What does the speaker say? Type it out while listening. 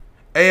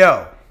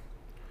Ayo,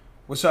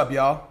 what's up,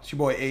 y'all? It's your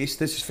boy Ace.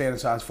 This is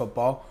Fantasized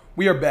Football.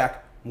 We are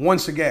back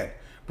once again,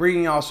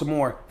 bringing y'all some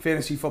more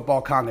fantasy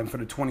football content for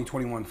the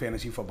 2021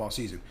 fantasy football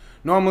season.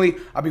 Normally,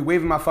 I'll be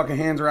waving my fucking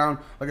hands around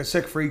like a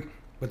sick freak,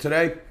 but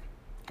today,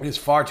 it is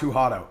far too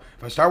hot out.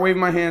 If I start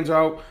waving my hands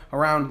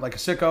around like a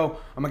sicko,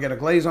 I'm going to get a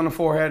glaze on the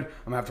forehead.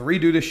 I'm going to have to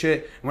redo this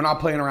shit, and we're not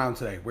playing around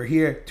today. We're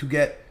here to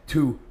get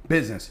to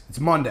business. It's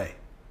Monday.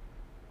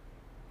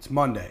 It's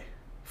Monday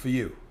for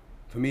you.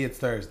 For me, it's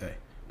Thursday.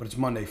 But it's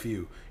Monday for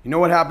you. You know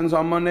what happens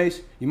on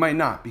Mondays? You might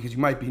not, because you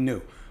might be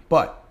new.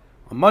 But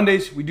on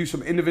Mondays, we do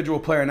some individual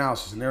player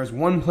analysis, and there is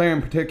one player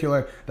in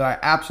particular that I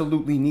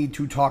absolutely need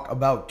to talk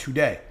about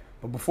today.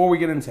 But before we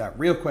get into that,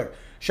 real quick,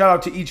 shout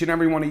out to each and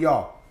every one of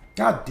y'all.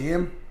 God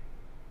damn.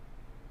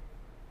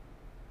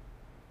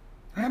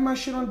 I had my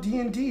shit on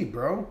D&D,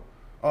 bro.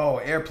 Oh,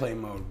 airplane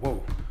mode.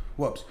 Whoa.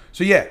 Whoops.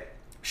 So yeah,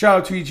 shout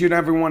out to each and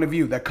every one of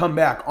you that come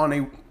by on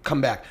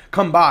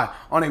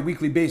a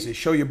weekly basis.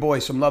 Show your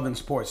boys some love and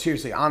support.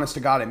 Seriously, honest to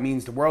God, it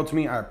means the world to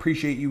me. I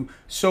appreciate you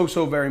so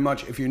very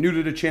much. If you're new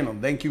to the channel,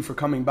 thank you for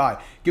coming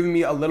by, giving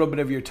me a little bit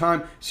of your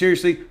time.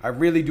 Seriously, I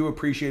really do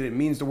appreciate it. It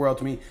means the world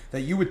to me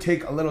that you would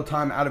take a little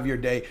time out of your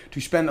day to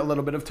spend a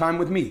little bit of time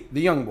with me,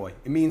 the young boy.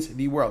 It means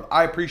the world.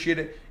 I appreciate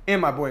it,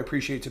 and my boy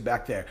appreciates it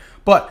back there.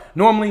 But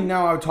normally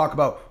now I would talk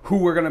about who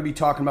we're going to be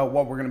talking about,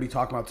 what we're going to be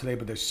talking about today,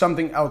 but there's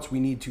something else we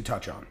need to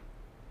touch on.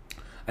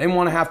 I didn't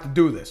want to have to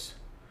do this,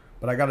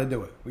 but I got to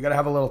do it. We got to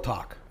have a little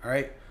talk, all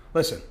right?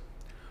 Listen,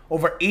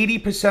 over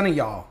 80% of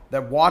y'all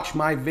that watch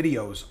my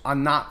videos are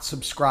not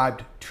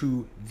subscribed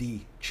to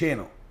the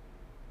channel.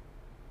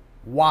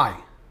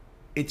 Why?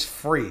 It's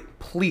free.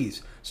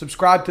 Please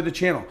subscribe to the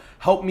channel.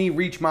 Help me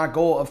reach my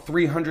goal of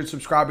 300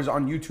 subscribers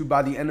on YouTube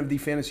by the end of the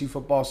fantasy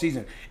football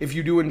season. If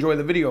you do enjoy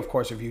the video, of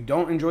course. If you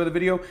don't enjoy the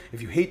video,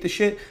 if you hate the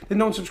shit, then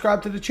don't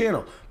subscribe to the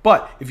channel.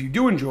 But if you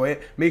do enjoy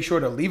it, make sure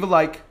to leave a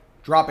like,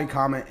 drop a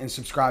comment, and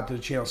subscribe to the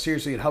channel.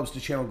 Seriously, it helps the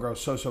channel grow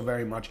so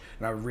very much,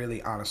 and I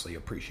really honestly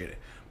appreciate it.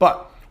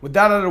 But with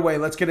that out of the way,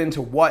 let's get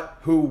into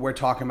who we're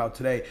talking about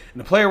today.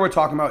 And the player we're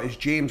talking about is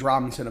James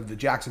Robinson of the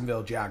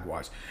Jacksonville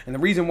Jaguars. And the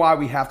reason why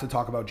we have to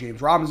talk about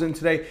James Robinson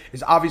today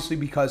is obviously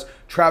because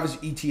Travis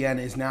Etienne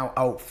is now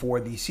out for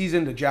the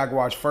season. The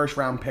Jaguars' first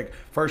round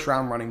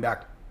running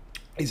back,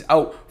 is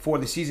out for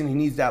the season. He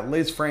needs that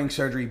Liz Frank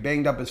surgery,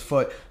 banged up his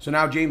foot. So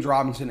now James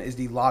Robinson is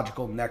the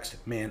logical next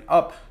man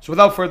up. So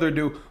without further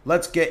ado,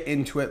 let's get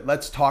into it.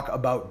 Let's talk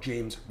about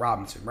James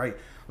Robinson, right?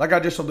 Like I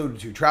just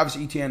alluded to, Travis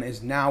Etienne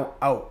is now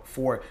out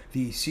for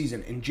the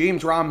season. And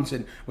James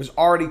Robinson was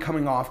already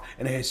coming off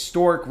in a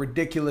historic,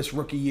 ridiculous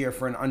rookie year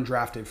for an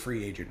undrafted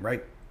free agent,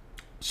 right?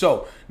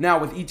 So now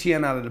with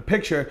Etienne out of the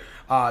picture,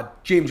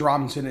 James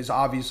Robinson is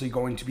obviously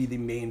going to be the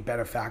main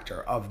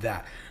benefactor of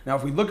that. Now,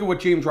 if we look at what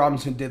James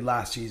Robinson did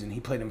last season, he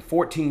played in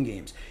 14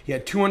 games. He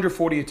had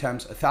 240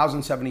 attempts,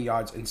 1,070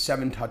 yards, and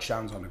 7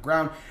 touchdowns on the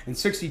ground, and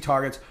 60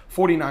 targets,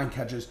 49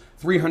 catches,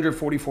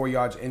 344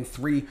 yards, and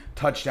 3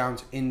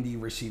 touchdowns in the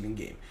receiving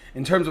game.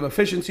 In terms of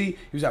efficiency,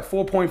 he was at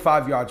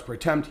 4.5 yards per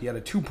attempt. He had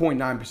a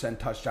 2.9%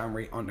 touchdown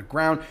rate on the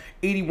ground,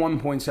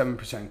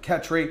 81.7%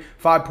 catch rate,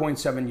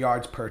 5.7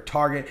 yards per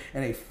target,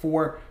 and a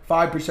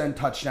 5%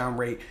 touchdown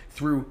rate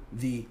through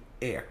the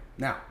air.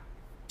 Now,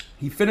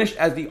 he finished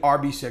as the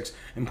RB6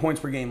 in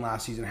points per game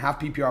last season, half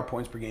PPR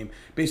points per game,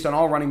 based on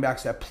all running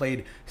backs that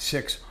played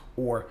 6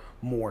 or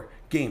more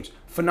games.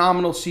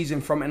 Phenomenal season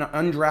from an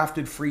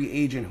undrafted free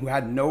agent who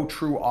had no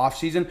true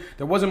offseason.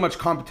 There wasn't much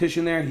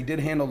competition there. He did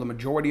handle the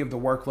majority of the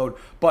workload,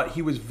 but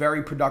he was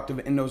very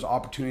productive in those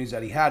opportunities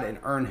that he had and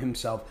earned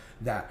himself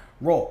that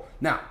role.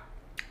 Now,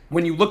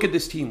 when you look at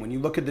this team, when you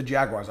look at the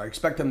Jaguars, I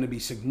expect them to be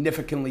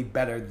significantly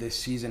better this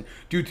season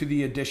due to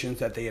the additions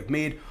that they have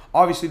made.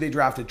 Obviously, they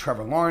drafted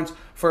Trevor Lawrence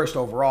first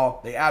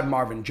overall. They add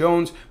Marvin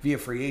Jones via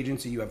free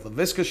agency. You have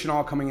Laviska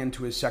Shenault coming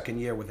into his second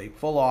year with a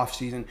full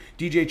offseason.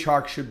 DJ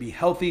Chark should be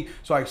healthy,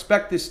 so I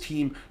expect this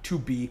team to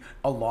be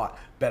a lot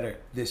better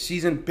this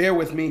season. Bear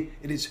with me.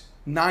 It is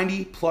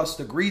 90+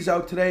 degrees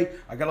out today.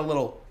 I got a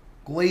little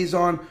glaze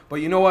on,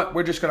 but you know what?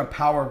 We're just going to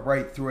power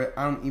right through it.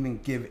 I don't even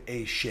give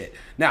a shit.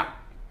 Now,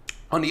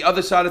 on the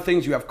other side of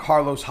things, you have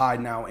Carlos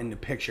Hyde now in the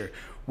picture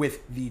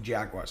with the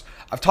Jaguars.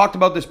 I've talked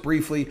about this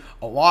briefly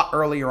a lot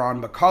earlier on,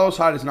 but Carlos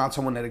Hyde is not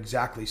someone that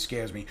exactly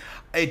scares me.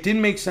 It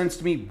didn't make sense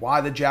to me why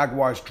the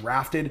Jaguars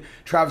drafted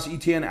Travis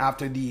Etienne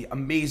after the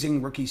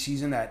amazing rookie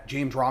season that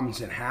James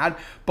Robinson had,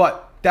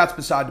 but that's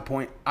beside the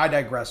point. I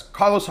digress.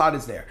 Carlos Hyde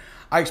is there.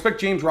 I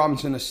expect James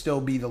Robinson to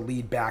still be the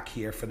lead back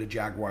here for the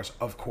Jaguars,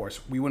 of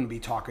course. We wouldn't be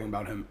talking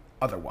about him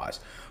otherwise.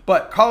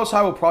 But Carlos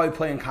Hyde will probably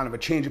play in kind of a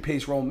change of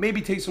pace role,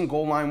 maybe take some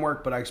goal line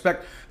work, but I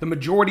expect the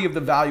majority of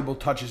the valuable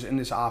touches in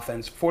this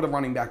offense for the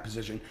running back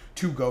position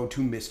to go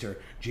to Mr.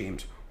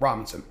 James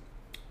Robinson.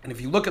 And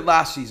if you look at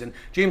last season,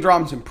 James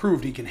Robinson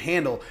proved he can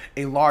handle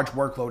a large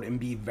workload and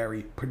be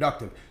very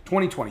productive.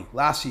 2020,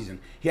 last season,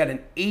 he had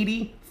an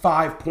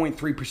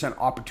 85.3%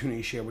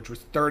 opportunity share, which was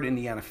third in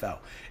the NFL.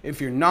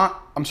 If you're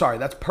not, I'm sorry,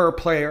 that's per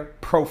player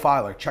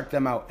profiler. Check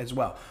them out as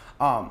well.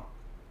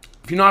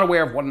 If you're not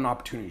aware of what an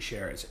opportunity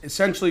share is,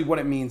 essentially what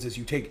it means is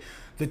you take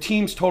the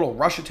team's total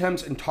rush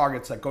attempts and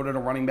targets that go to the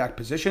running back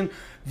position,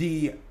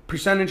 the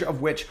percentage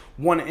of which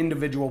one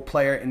individual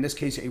player, in this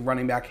case a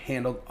running back,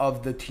 handled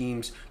of the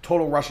team's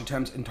total rush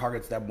attempts and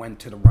targets that went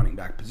to the running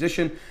back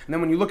position. And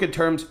then when you look at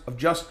terms of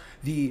just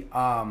the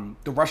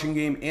rushing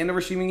game and the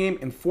receiving game,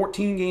 in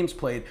 14 games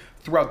played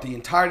throughout the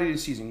entirety of the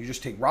season, you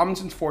just take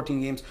Robinson's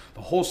 14 games,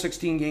 the whole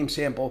 16-game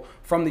sample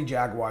from the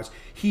Jaguars,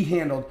 he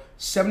handled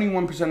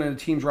 71% of the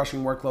team's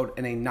rushing workload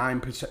and a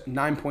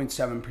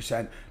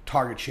 9.7%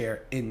 target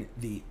share in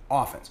the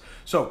offense.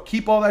 So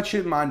keep all that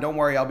shit in mind. Don't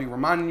worry, I'll be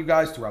reminding you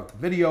guys throughout the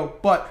video,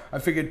 but I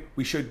figured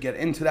we should get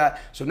into that.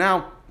 So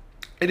now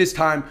it is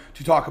time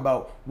to talk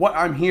about what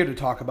I'm here to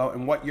talk about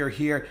and what you're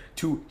here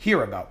to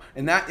hear about.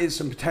 And that is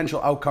some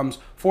potential outcomes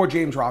for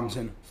James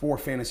Robinson for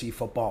fantasy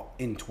football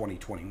in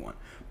 2021.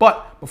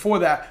 But before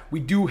that, we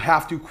do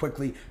have to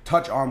quickly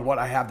touch on what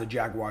I have the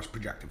Jaguars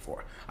projected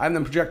for. I have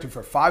them projected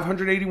for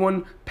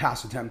 581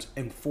 pass attempts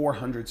and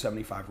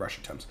 475 rush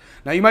attempts.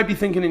 Now, you might be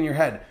thinking in your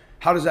head,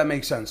 how does that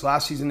make sense?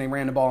 Last season, they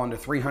ran the ball under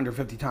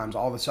 350 times.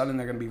 All of a sudden,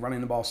 they're going to be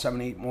running the ball 7,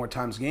 8 more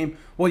times a game?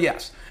 Well,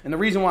 yes. And the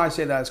reason why I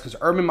say that is because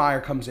Urban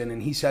Meyer comes in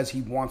and he says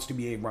he wants to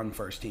be a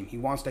run-first team. He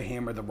wants to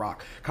hammer the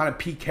rock. Kind of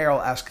Pete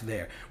Carroll-esque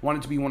there.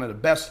 Wanted to be one of the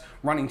best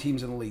running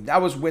teams in the league.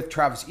 That was with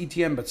Travis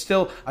Etienne, but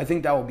still, I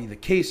think that will be the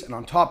case. And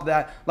on top of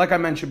that, like I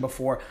mentioned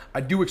before, I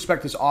do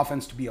expect this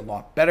offense to be a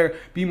lot better,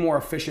 be more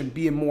efficient,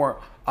 be in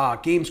more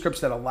game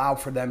scripts that allow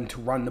for them to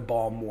run the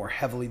ball more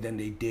heavily than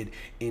they did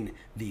in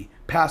the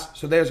past.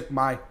 So there's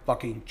my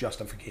fucking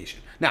justification.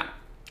 Now,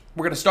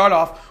 we're going to start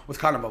off with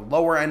kind of a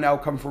lower end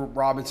outcome for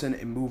Robinson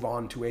and move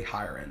on to a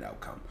higher end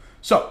outcome.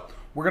 So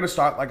we're going to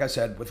start, like I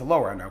said, with a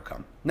lower end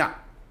outcome. Now,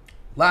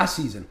 last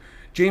season,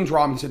 James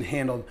Robinson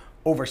handled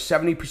over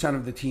 70%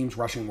 of the team's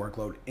rushing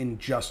workload in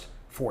just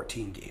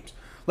 14 games.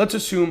 Let's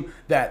assume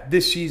that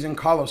this season,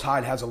 Carlos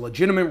Hyde has a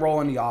legitimate role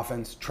in the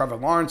offense. Trevor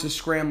Lawrence is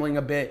scrambling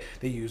a bit.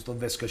 They use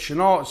Laviska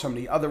Shenault and some of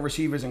the other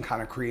receivers in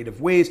kind of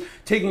creative ways,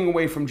 taking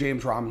away from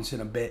James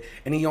Robinson a bit,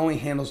 and he only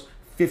handles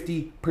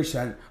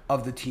 50%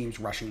 of the team's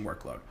rushing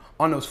workload.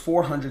 On those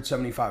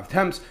 475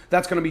 attempts,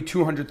 that's going to be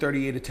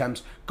 238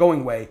 attempts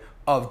going way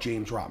of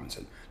James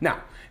Robinson.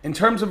 Now, in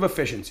terms of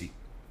efficiency,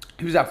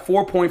 he was at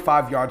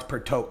 4.5 yards per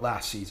tote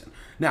last season.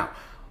 Now,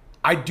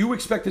 I do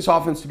expect this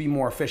offense to be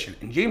more efficient,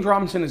 and James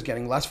Robinson is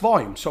getting less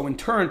volume. So in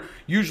turn,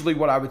 usually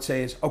what I would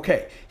say is,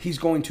 okay, he's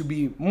going to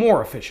be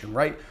more efficient,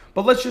 right?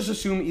 But let's just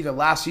assume either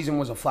last season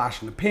was a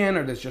flash in the pan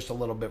or there's just a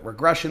little bit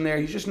regression there.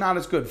 He's just not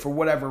as good for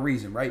whatever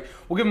reason, right?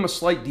 We'll give him a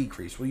slight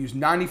decrease. We'll use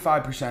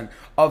 95%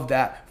 of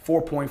that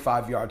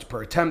 4.5 yards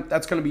per attempt.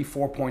 That's going to be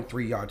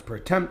 4.3 yards per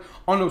attempt.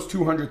 On those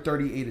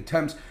 238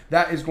 attempts,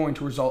 that is going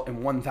to result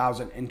in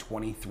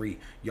 1,023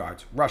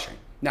 yards rushing.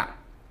 Now,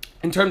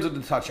 in terms of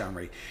the touchdown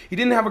rate, he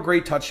didn't have a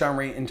great touchdown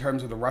rate in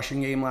terms of the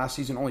rushing game last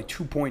season, only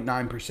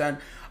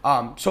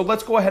 2.9%. So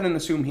let's go ahead and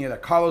assume here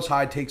that Carlos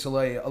Hyde takes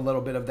away a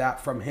little bit of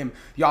that from him.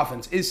 The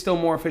offense is still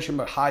more efficient,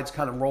 but Hyde's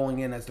kind of rolling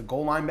in as the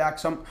goal line back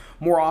some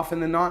more often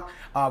than not.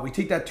 We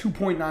take that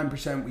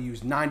 2.9%, we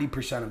use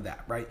 90% of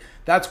that, right?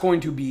 That's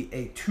going to be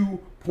a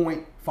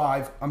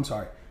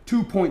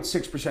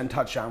 2.6%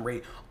 touchdown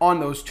rate on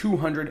those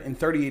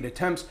 238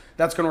 attempts.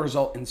 That's going to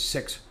result in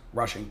 6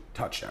 rushing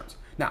touchdowns.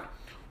 Now,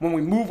 when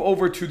we move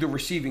over to the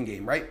receiving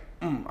game, right?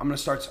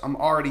 I'm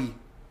already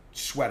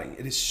sweating.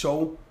 It is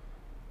so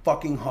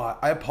fucking hot.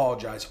 I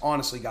apologize.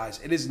 Honestly, guys,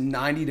 it is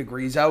 90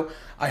 degrees out.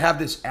 I have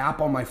this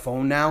app on my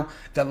phone now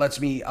that lets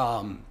me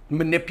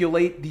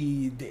manipulate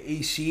the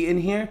AC in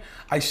here.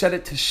 I set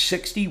it to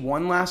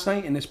 61 last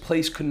night, and this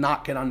place could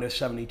not get under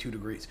 72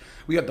 degrees.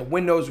 We got the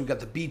windows. We got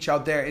the beach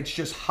out there. It's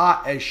just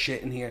hot as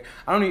shit in here.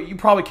 You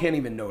probably can't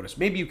even notice.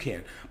 Maybe you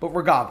can. But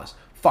regardless,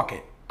 fuck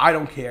it. I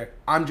don't care.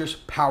 I'm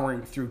just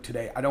powering through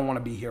today. I don't want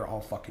to be here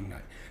all fucking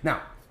night.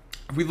 Now,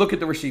 if we look at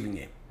the receiving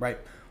game, right?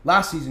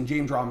 Last season,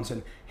 James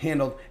Robinson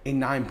handled a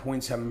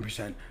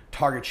 9.7%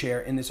 target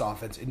share in this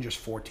offense in just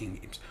 14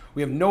 games.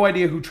 We have no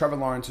idea who Trevor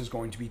Lawrence is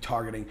going to be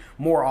targeting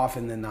more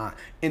often than not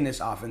in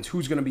this offense,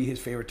 who's going to be his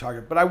favorite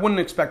target, but I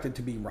wouldn't expect it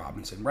to be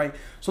Robinson, right?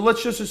 So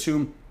let's just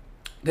assume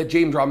that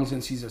James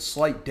Robinson sees a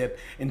slight dip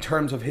in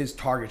terms of his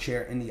target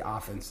share in the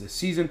offense this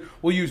season.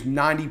 We'll use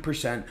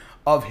 90%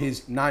 of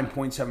his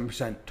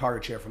 9.7%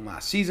 target share from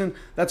last season.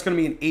 That's going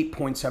to be an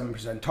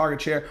 8.7%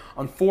 target share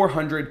on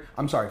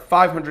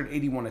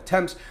 581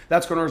 attempts.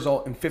 That's going to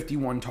result in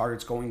 51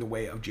 targets going the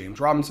way of James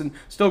Robinson.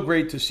 Still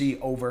great to see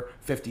over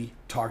 50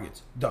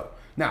 targets, though.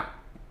 Now,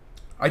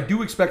 I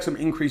do expect some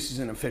increases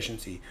in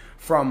efficiency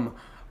from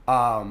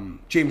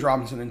James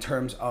Robinson in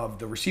terms of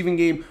the receiving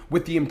game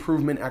with the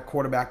improvement at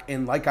quarterback.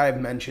 And like I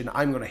have mentioned,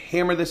 I'm going to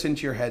hammer this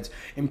into your heads.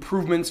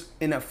 Improvements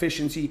in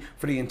efficiency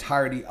for the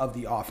entirety of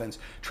the offense.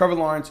 Trevor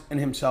Lawrence and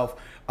himself,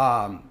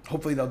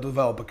 hopefully they'll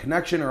develop a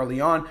connection early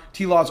on.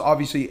 T-Law is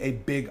obviously a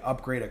big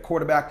upgrade at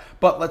quarterback,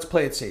 but let's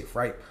play it safe,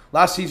 right?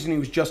 Last season, he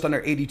was just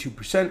under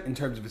 82% in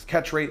terms of his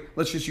catch rate.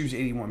 Let's just use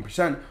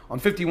 81%. On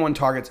 51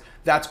 targets,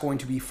 that's going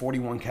to be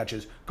 41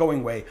 catches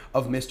going way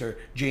of Mr.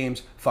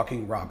 James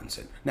fucking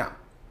Robinson. Now,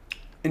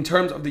 In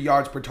terms of the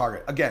yards per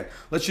target, again,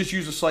 let's just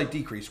use a slight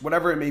decrease,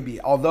 whatever it may be.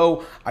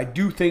 Although I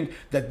do think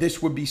that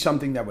this would be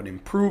something that would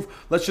improve,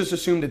 let's just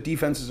assume that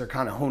defenses are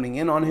kind of honing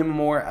in on him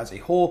more as a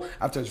whole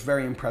after his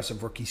very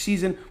impressive rookie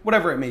season,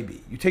 whatever it may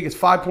be. You take his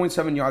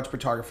 5.7 yards per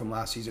target from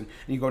last season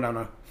and you go down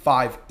to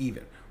 5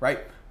 even,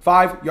 right?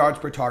 5 yards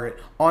per target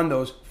on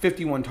those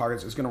 51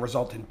 targets is going to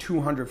result in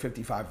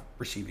 255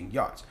 receiving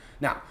yards.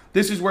 Now,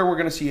 this is where we're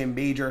going to see a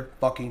major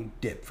fucking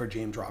dip for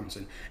James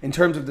Robinson in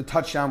terms of the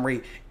touchdown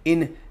rate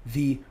in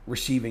the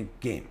receiving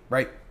game,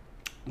 right?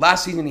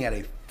 Last season, he had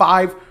a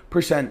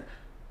 5%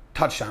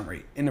 touchdown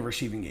rate in the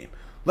receiving game.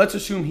 Let's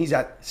assume he's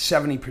at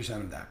 70%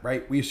 of that,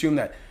 right? We assume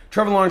that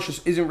Trevor Lawrence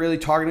just isn't really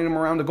targeting him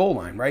around the goal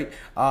line, right?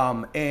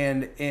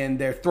 And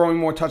they're throwing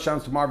more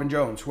touchdowns to Marvin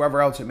Jones,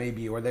 whoever else it may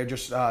be, or they're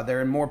just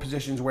they're in more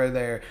positions where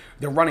they're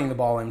running the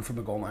ball in from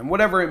the goal line,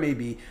 whatever it may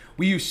be.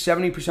 We use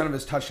 70% of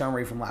his touchdown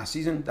rate from last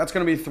season. That's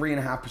going to be a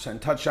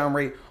 3.5% touchdown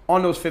rate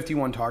on those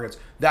 51 targets.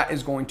 That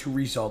is going to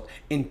result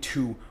in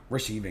 2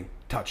 receiving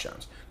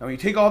touchdowns. Now, when you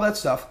take all that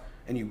stuff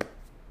and you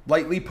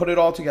lightly put it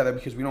all together,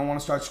 because we don't want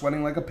to start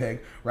sweating like a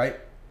pig, right?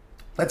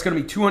 That's going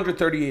to be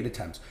 238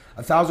 attempts,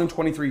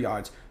 1,023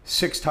 yards,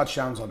 6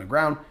 touchdowns on the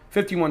ground,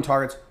 51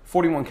 targets,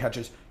 41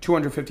 catches,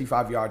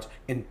 255 yards,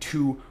 and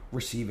 2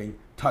 receiving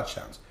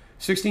touchdowns.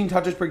 16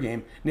 touches per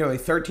game, nearly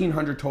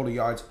 1,300 total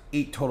yards,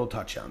 8 total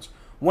touchdowns,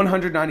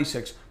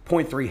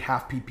 196.3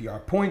 half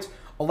PPR points,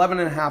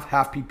 11.5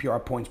 half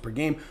PPR points per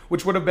game,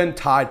 which would have been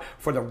tied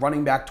for the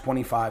running back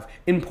 25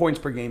 in points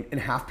per game in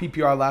half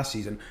PPR last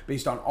season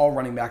based on all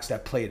running backs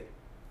that played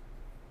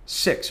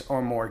 6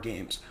 or more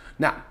games.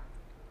 Now,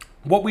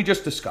 what we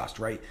just discussed,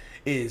 right,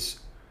 is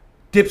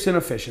dips in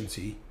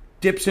efficiency,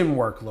 dips in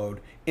workload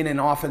in an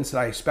offense that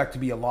I expect to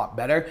be a lot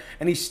better,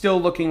 and he's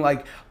still looking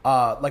like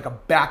a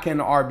back-end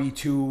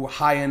RB2,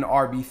 high-end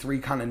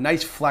RB3, kind of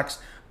nice flex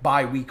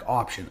bye-week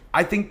option.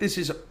 I think this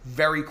is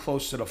very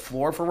close to the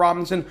floor for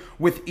Robinson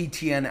with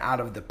ETN out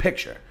of the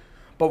picture.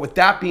 But with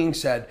that being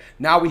said,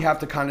 now we have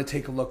to kind of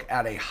take a look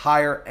at a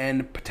higher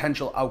end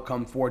potential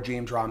outcome for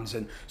James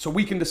Robinson so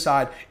we can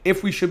decide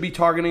if we should be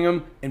targeting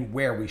him and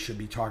where we should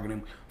be targeting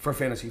him for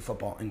fantasy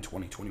football in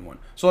 2021.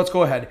 So let's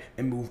go ahead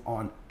and move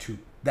on to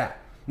that.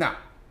 Now,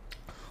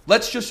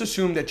 let's just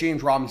assume that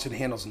James Robinson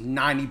handles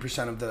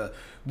 90% of the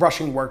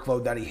rushing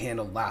workload that he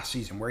handled last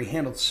season, where he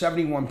handled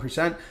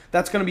 71%.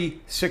 That's going to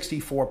be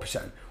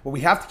 64%. What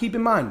we have to keep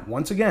in mind,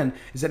 once again,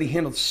 is that he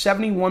handled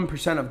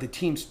 71% of the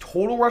team's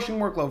total rushing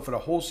workload for the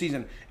whole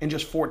season in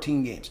just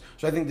 14 games.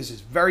 So I think this is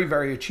very,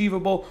 very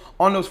achievable.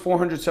 On those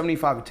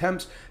 475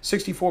 attempts,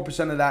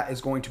 64% of that is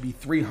going to be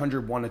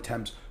 301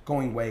 attempts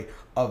going way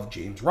of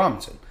James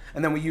Robinson.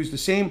 And then we use the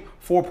same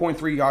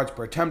 4.3 yards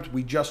per attempt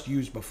we just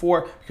used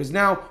before because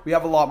now we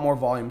have a lot more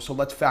volume. So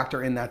let's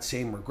factor in that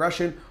same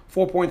regression.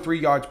 4.3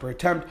 yards per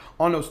attempt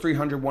on those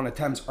 301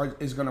 attempts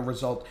is going to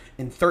result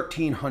in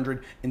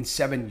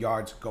 1,307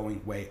 yards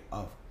going way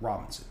of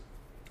Robinson.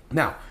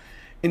 Now,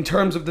 in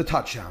terms of the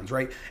touchdowns,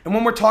 right? And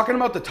when we're talking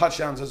about the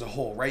touchdowns as a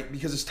whole, right?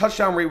 Because his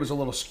touchdown rate was a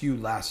little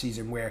skewed last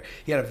season where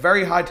he had a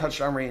very high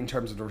touchdown rate in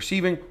terms of the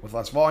receiving with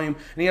less volume,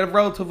 and he had a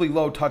relatively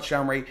low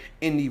touchdown rate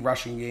in the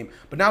rushing game.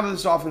 But now that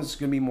this offense is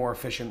going to be more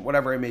efficient,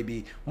 whatever it may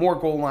be, more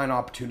goal line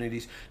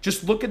opportunities,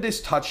 just look at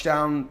this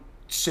touchdown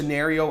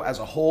scenario as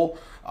a whole,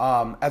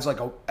 as like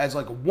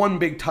a one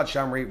big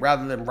touchdown rate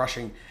rather than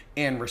rushing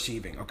and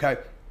receiving, okay?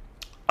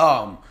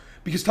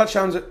 Because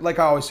touchdowns, like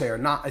I always say, are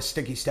not a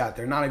sticky stat.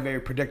 They're not a very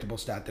predictable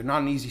stat. They're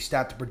not an easy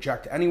stat to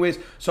project anyways.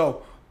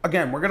 So,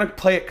 again, we're going to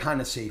play it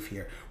kind of safe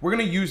here. We're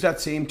going to use that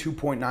same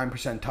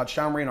 2.9%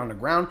 touchdown rate on the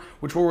ground,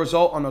 which will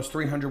result on those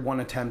 301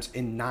 attempts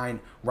in 9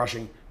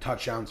 rushing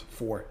touchdowns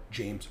for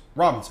James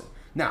Robinson.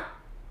 Now,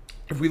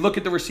 if we look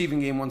at the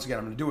receiving game, once again,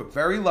 I'm going to do it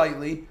very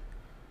lightly.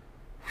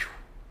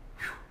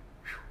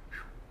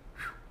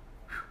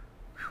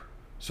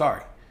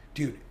 Sorry.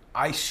 Dude,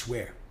 I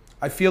swear.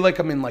 I feel like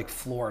I'm in, like,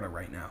 Florida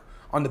right now.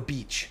 On the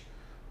beach.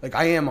 Like,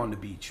 I am on the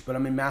beach, but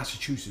I'm in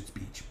Massachusetts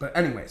Beach. But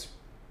anyways,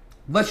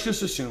 let's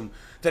just assume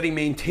that he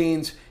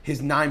maintains his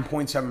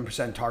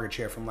 9.7% target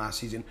share from last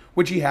season,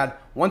 which he had,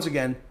 once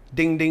again,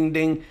 ding, ding,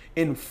 ding,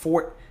 in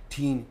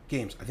 14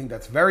 games. I think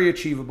that's very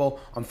achievable.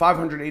 On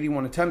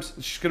 581 attempts,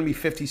 it's just going to be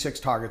 56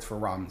 targets for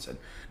Robinson.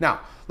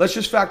 Now, let's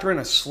just factor in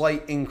a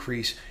slight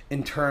increase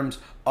in terms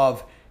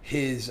of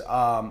his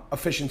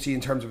efficiency in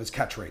terms of his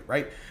catch rate,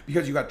 right?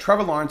 Because you got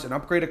Trevor Lawrence, an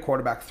upgraded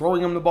quarterback,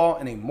 throwing him the ball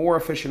in a more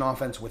efficient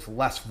offense with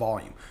less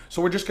volume. So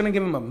we're just going to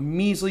give him a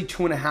measly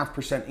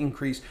 2.5%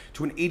 increase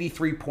to an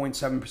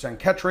 83.7%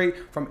 catch rate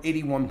from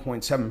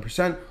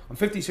 81.7%. On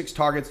 56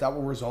 targets, that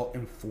will result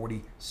in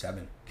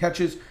 47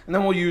 catches. And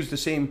then we'll use the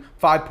same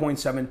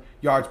 5.7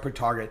 yards per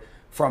target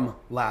from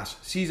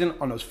last season.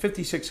 On those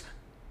 56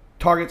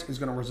 targets is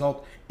going to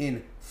result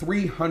in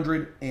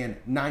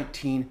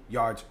 319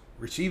 yards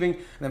receiving.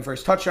 And then for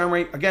his touchdown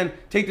rate, again,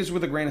 take this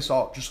with a grain of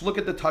salt. Just look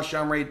at the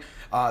touchdown rate,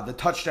 the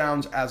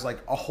touchdowns as like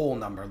a whole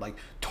number, like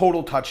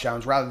total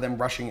touchdowns rather than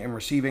rushing and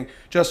receiving.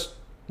 Just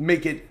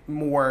make it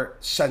more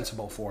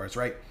sensible for us,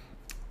 right?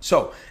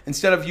 So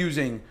instead of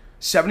using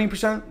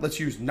 70%, let's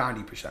use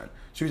 90%.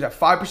 So he's at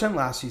 5%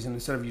 last season.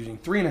 Instead of using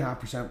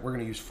 3.5%, we're going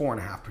to use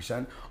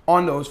 4.5%.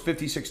 On those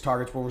 56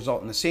 targets will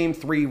result in the same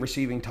 3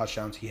 receiving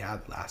touchdowns he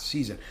had last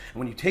season. And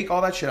when you take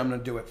all that shit, I'm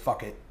going to do it.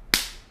 Fuck it.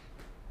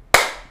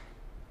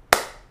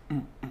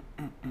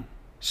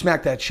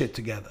 Smack that shit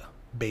together,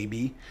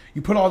 baby.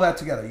 You put all that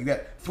together, you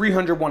get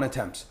 301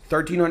 attempts,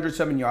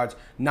 1,307 yards,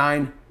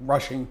 9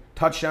 rushing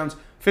touchdowns,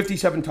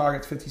 57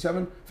 targets,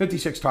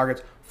 56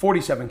 targets,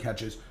 47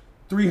 catches,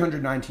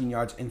 319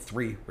 yards, and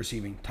 3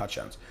 receiving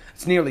touchdowns.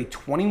 It's nearly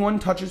 21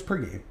 touches per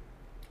game,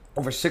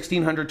 over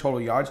 1,600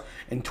 total yards,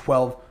 and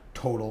 12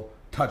 total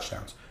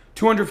touchdowns.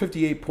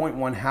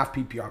 258.1 half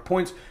PPR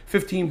points,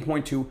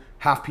 15.2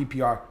 half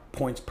PPR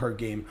points per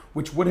game,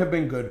 which would have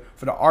been good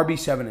for the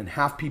RB7 and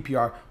half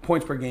PPR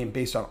points per game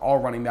based on all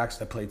running backs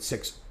that played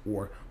 6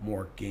 or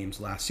more games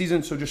last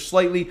season. So just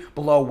slightly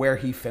below where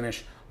he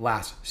finished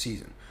last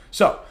season.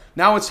 So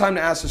now it's time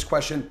to ask this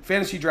question.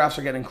 Fantasy drafts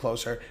are getting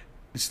closer.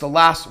 It's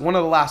one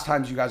of the last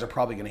times you guys are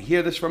probably going to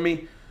hear this from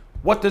me.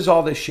 What does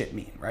all this shit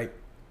mean, right?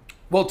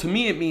 Well, to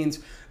me, it means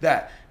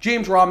that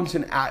James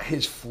Robinson at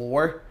his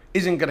floor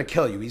isn't going to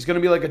kill you. He's going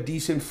to be like a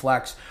decent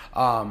flex,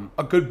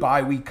 a good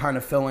bye week kind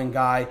of filling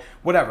guy,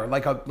 whatever,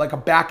 like a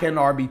back-end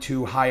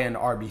RB2, high-end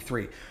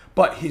RB3.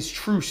 But his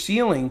true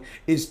ceiling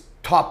is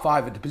top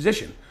 5 at the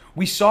position.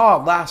 We saw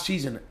last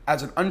season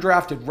as an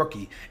undrafted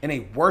rookie in a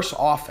worse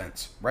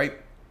offense, right?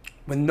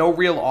 With no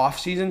real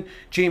offseason,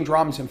 James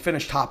Robinson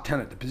finished top 10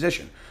 at the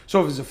position.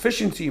 So if his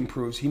efficiency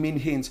improves, he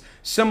maintains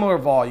similar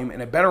volume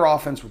and a better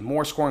offense with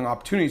more scoring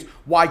opportunities,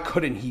 why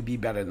couldn't he be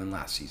better than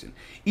last season?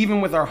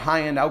 Even with our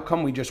high-end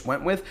outcome we just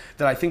went with,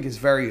 that I think is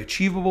very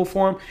achievable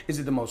for him, is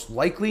it the most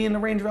likely in the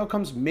range of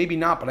outcomes? Maybe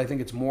not, but I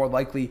think it's more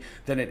likely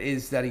than it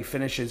is that he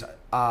finishes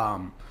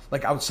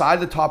like outside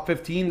the top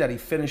 15, that he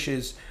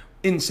finishes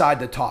inside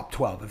the top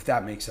 12, if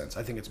that makes sense.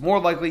 I think it's more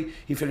likely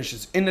he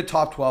finishes in the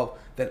top 12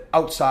 than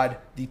outside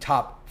the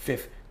top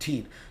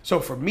 15. So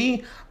for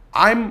me,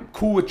 I'm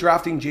cool with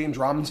drafting James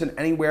Robinson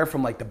anywhere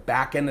from like the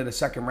back end of the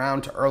second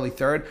round to early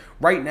third.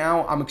 Right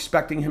now, I'm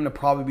expecting him to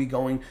probably be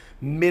going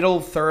middle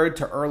third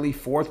to early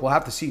fourth. We'll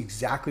have to see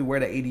exactly where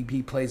the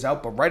ADP plays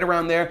out, but right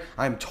around there,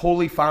 I'm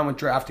totally fine with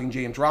drafting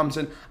James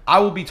Robinson. I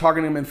will be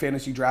targeting him in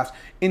fantasy drafts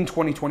in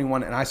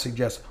 2021, and I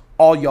suggest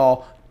all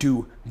y'all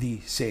do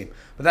the same.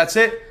 But that's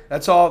it.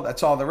 That's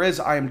all there is.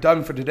 I am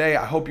done for today.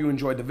 I hope you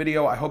enjoyed the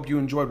video. I hope you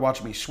enjoyed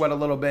watching me sweat a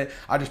little bit.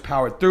 I just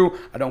powered through.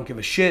 I don't give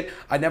a shit.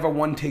 I never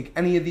one take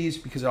any of these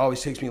because it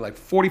always takes me like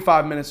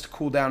 45 minutes to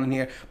cool down in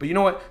here. But you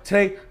know what?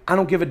 Today, I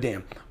don't give a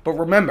damn. But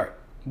remember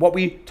what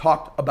we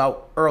talked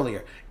about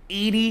earlier.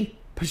 80%,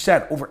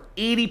 over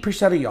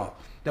 80% of y'all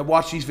that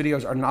watch these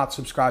videos are not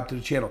subscribed to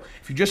the channel.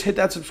 If you just hit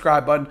that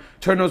subscribe button,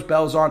 turn those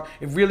bells on,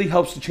 it really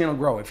helps the channel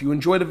grow. If you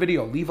enjoy the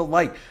video, leave a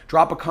like,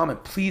 drop a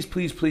comment. Please,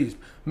 please, please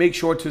make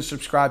sure to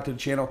subscribe to the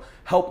channel.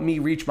 Help me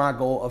reach my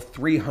goal of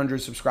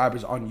 300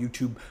 subscribers on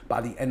YouTube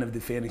by the end of the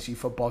fantasy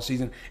football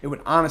season. It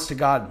would, honest to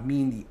God,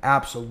 mean the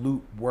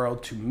absolute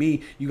world to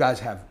me. You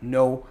guys have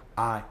no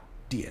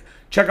idea.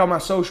 Check out my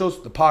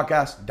socials, the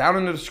podcast, down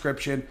in the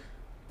description.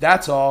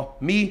 That's all.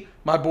 Me,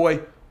 my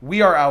boy,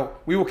 we are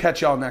out. We will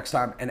catch y'all next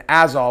time. And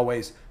as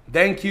always,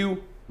 thank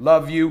you,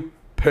 love you,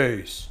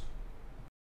 peace.